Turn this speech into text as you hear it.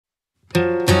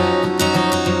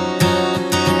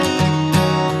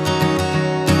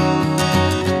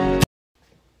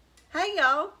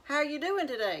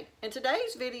Hey, in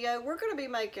today's video we're going to be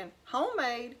making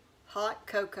homemade hot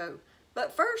cocoa.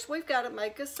 But first we've got to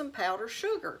make us some powdered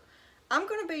sugar. I'm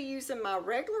going to be using my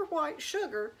regular white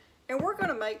sugar and we're going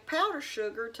to make powdered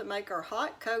sugar to make our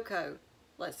hot cocoa.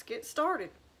 Let's get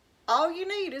started. All you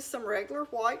need is some regular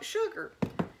white sugar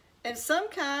and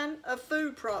some kind of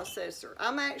food processor.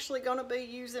 I'm actually going to be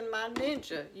using my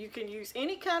Ninja. You can use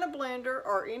any kind of blender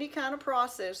or any kind of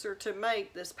processor to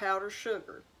make this powdered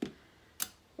sugar.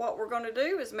 What we're going to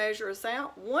do is measure us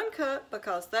out 1 cup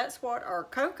because that's what our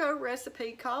cocoa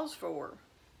recipe calls for.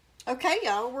 Okay,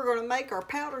 y'all, we're going to make our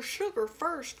powdered sugar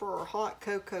first for our hot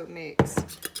cocoa mix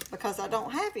because I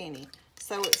don't have any.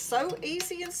 So it's so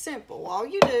easy and simple. All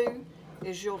you do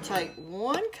is you'll take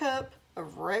 1 cup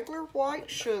of regular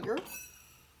white sugar,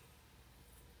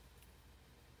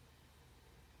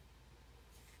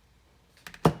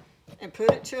 and put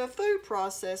it to a food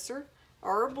processor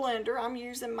or a blender. I'm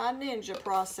using my Ninja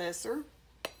processor.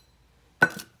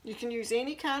 You can use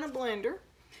any kind of blender.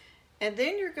 And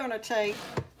then you're going to take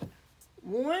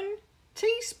 1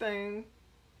 teaspoon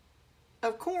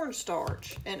of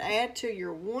cornstarch and add to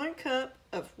your 1 cup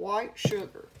of white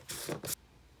sugar.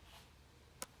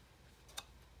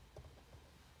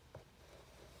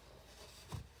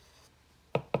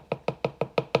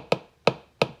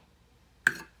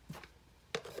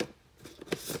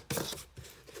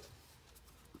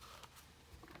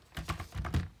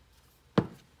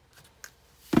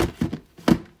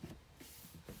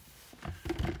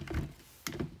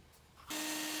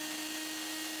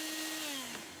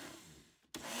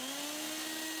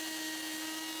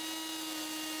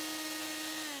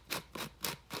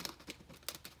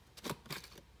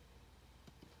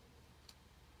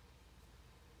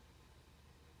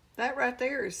 That right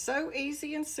there is so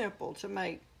easy and simple to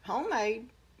make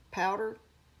homemade powdered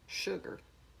sugar.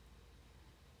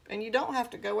 And you don't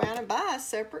have to go out and buy a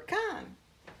separate kind.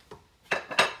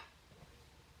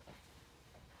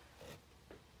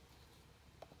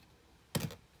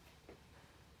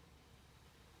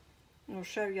 I'll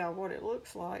show y'all what it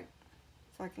looks like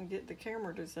if I can get the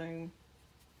camera to zoom.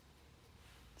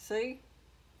 See?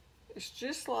 It's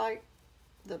just like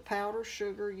the powdered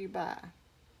sugar you buy.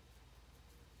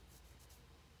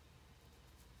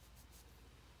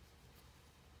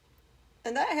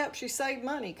 And that helps you save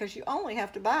money because you only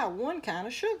have to buy 1 kind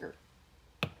of sugar.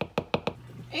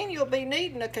 And you'll be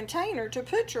needing a container to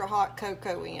put your hot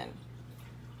cocoa in.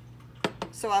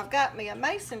 So I've got me a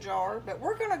mason jar, but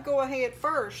we're going to go ahead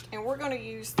first and we're going to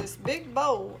use this big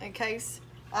bowl in case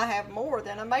I have more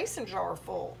than a mason jar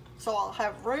full. So I'll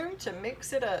have room to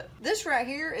mix it up. This right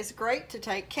here is great to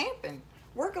take camping.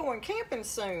 We're going camping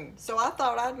soon, so I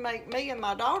thought I'd make me and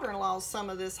my daughter-in-law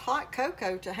some of this hot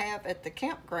cocoa to have at the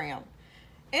campground.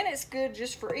 And it's good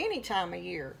just for any time of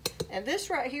year. And this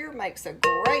right here makes a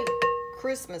great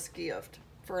Christmas gift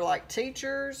for like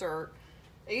teachers or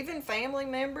even family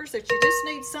members that you just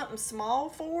need something small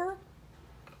for.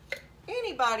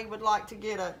 Anybody would like to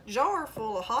get a jar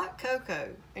full of hot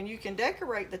cocoa, and you can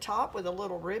decorate the top with a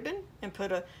little ribbon and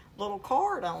put a little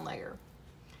card on there.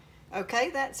 Okay,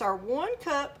 that's our 1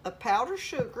 cup of powdered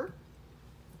sugar.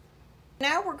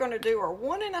 Now we're going to do our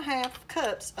 1½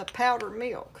 cups of powdered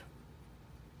milk.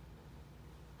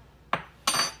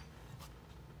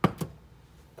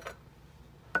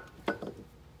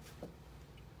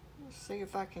 See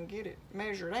if I can get it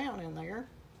measured out in there.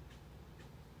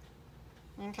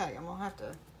 Okay, I'm going to have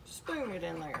to spoon it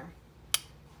in there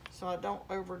so I don't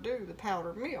overdo the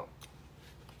powdered milk.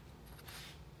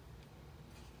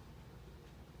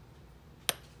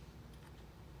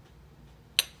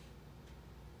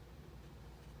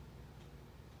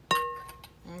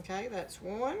 Okay, that's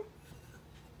 1.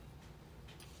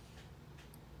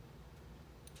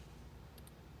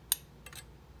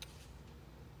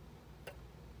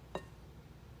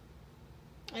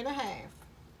 And a half.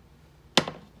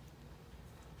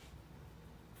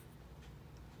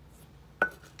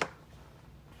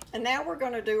 And now we're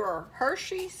going to do our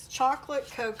Hershey's chocolate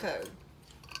cocoa.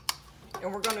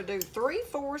 And we're going to do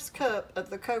 3/4 cup of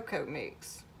the cocoa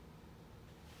mix.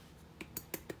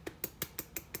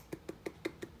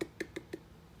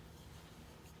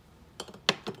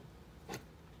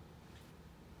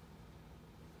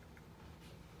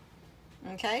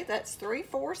 Okay, that's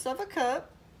 3/4 of a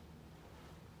cup.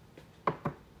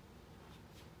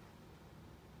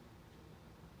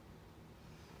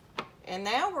 And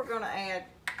now we're going to add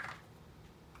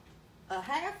a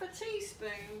 1/2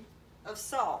 teaspoon of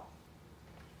salt.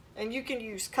 And you can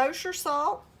use kosher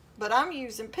salt, but I'm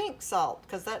using pink salt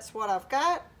because that's what I've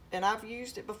got and I've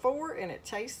used it before and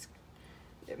it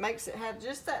makes it have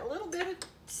just that little bit of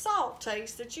salt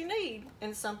taste that you need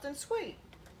in something sweet.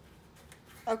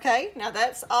 Okay, now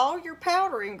that's all your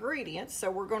powder ingredients,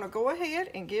 so we're going to go ahead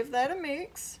and give that a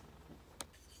mix.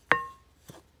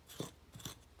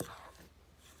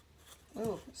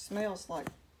 Oh, it smells like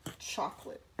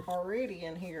chocolate already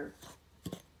in here,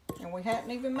 and we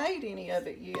hadn't even made any of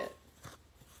it yet.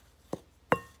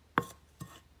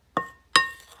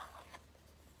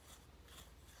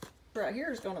 Right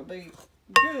here is going to be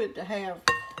good to have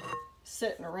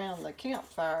sitting around the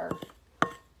campfire.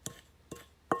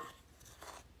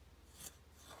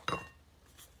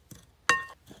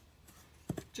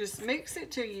 Just mix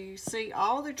it till you see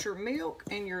all that your milk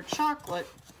and your chocolate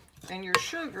and your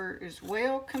sugar is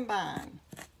well combined.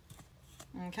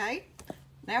 Okay,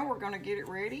 now we're going to get it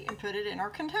ready and put it in our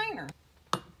container.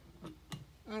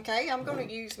 Okay, I'm going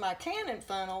to use my cannon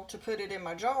funnel to put it in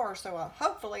my jar, so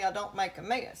hopefully I don't make a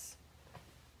mess.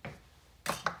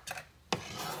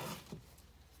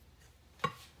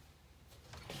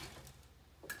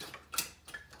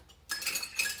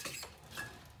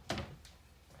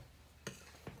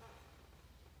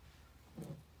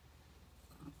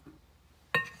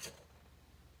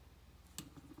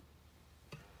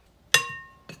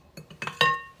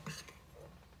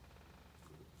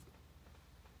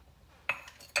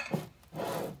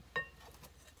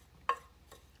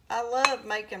 I love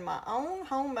making my own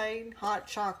homemade hot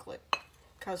chocolate,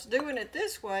 because doing it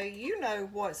this way, you know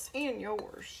what's in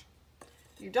yours.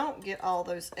 You don't get all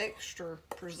those extra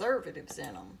preservatives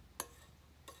in them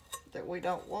that we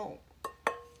don't want.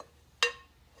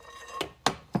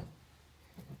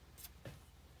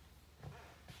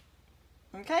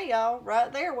 Okay, y'all,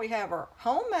 right there we have our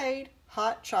homemade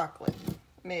hot chocolate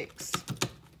mix.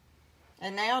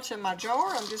 And now to my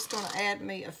jar, I'm just going to add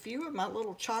me a few of my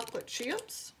little chocolate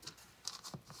chips.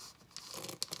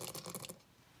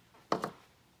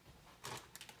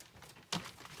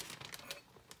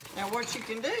 Now what you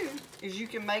can do is you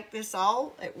can make this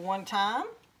all at one time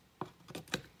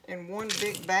in one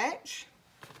big batch,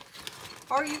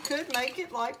 or you could make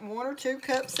it like 1 or 2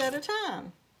 cups at a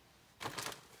time.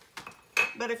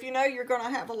 But if you know you're going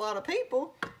to have a lot of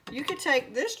people, you could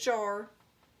take this jar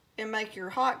and make your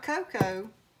hot cocoa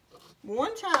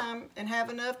one time and have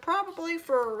enough probably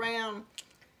for around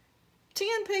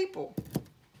 10 people.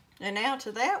 And now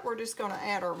to that, we're just going to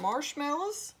add our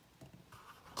marshmallows.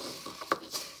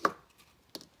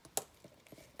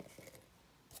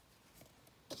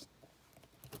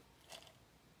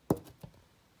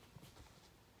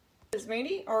 As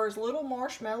many or as little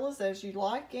marshmallows as you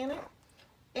like in it.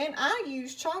 And I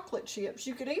use chocolate chips.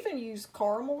 You could even use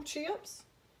caramel chips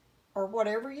or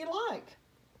whatever you like.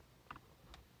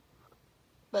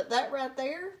 But that right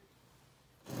there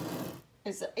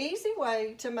is an easy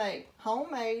way to make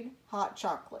homemade hot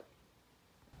chocolate.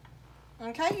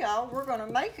 Okay, y'all, we're going to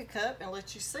make a cup and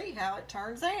let you see how it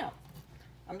turns out.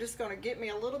 I'm just going to get me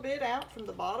a little bit out from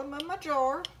the bottom of my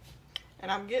jar, and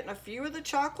I'm getting a few of the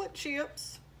chocolate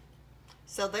chips,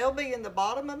 so they'll be in the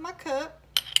bottom of my cup.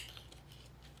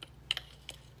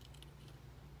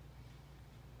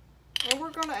 And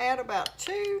we're going to add about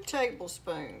 2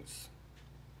 tablespoons.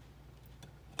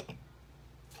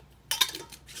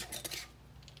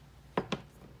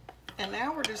 And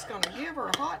now we're just going to give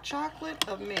our hot chocolate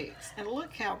a mix. And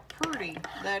look how pretty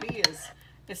that is.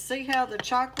 And see how the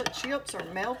chocolate chips are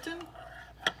melting?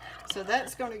 So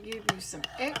that's going to give you some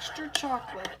extra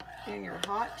chocolate in your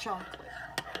hot chocolate.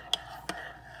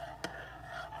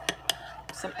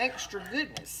 Some extra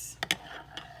goodness.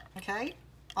 Okay?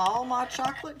 All my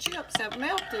chocolate chips have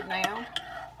melted now.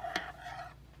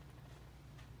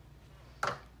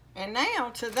 And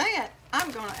now to that,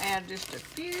 I'm going to add just a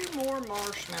few more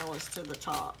marshmallows to the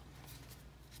top.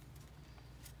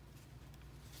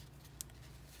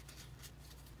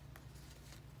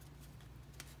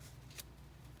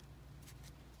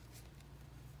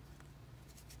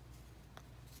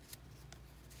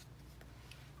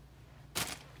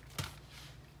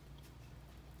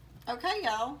 Okay,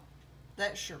 y'all.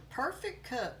 That's your perfect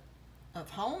cup of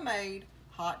homemade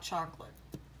hot chocolate.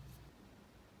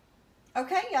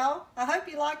 Okay, y'all, I hope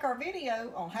you like our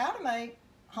video on how to make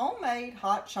homemade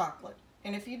hot chocolate.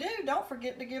 And if you do, don't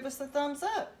forget to give us a thumbs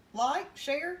up, like,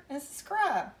 share, and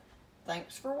subscribe.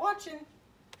 Thanks for watching.